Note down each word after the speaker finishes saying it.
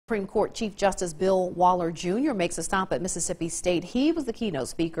Supreme Court Chief Justice Bill Waller Jr. makes a stop at Mississippi State. He was the keynote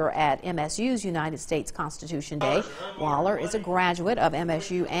speaker at MSU's United States Constitution Day. Waller is a graduate of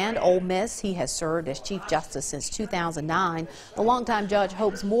MSU and Ole Miss. He has served as Chief Justice since 2009. The longtime judge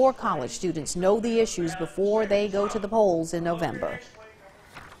hopes more college students know the issues before they go to the polls in November.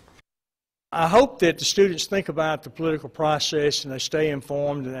 I hope that the students think about the political process and they stay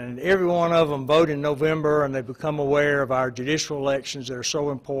informed, and every one of them vote in November and they become aware of our judicial elections that are so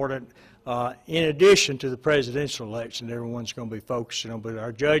important. In addition to the presidential election, everyone's going to be focusing on, but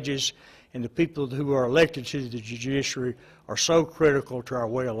our judges and the people who are elected to the judiciary are so critical to our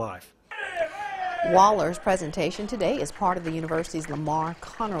way of life. Waller's presentation today is part of the university's Lamar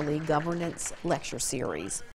Connerly Governance Lecture Series.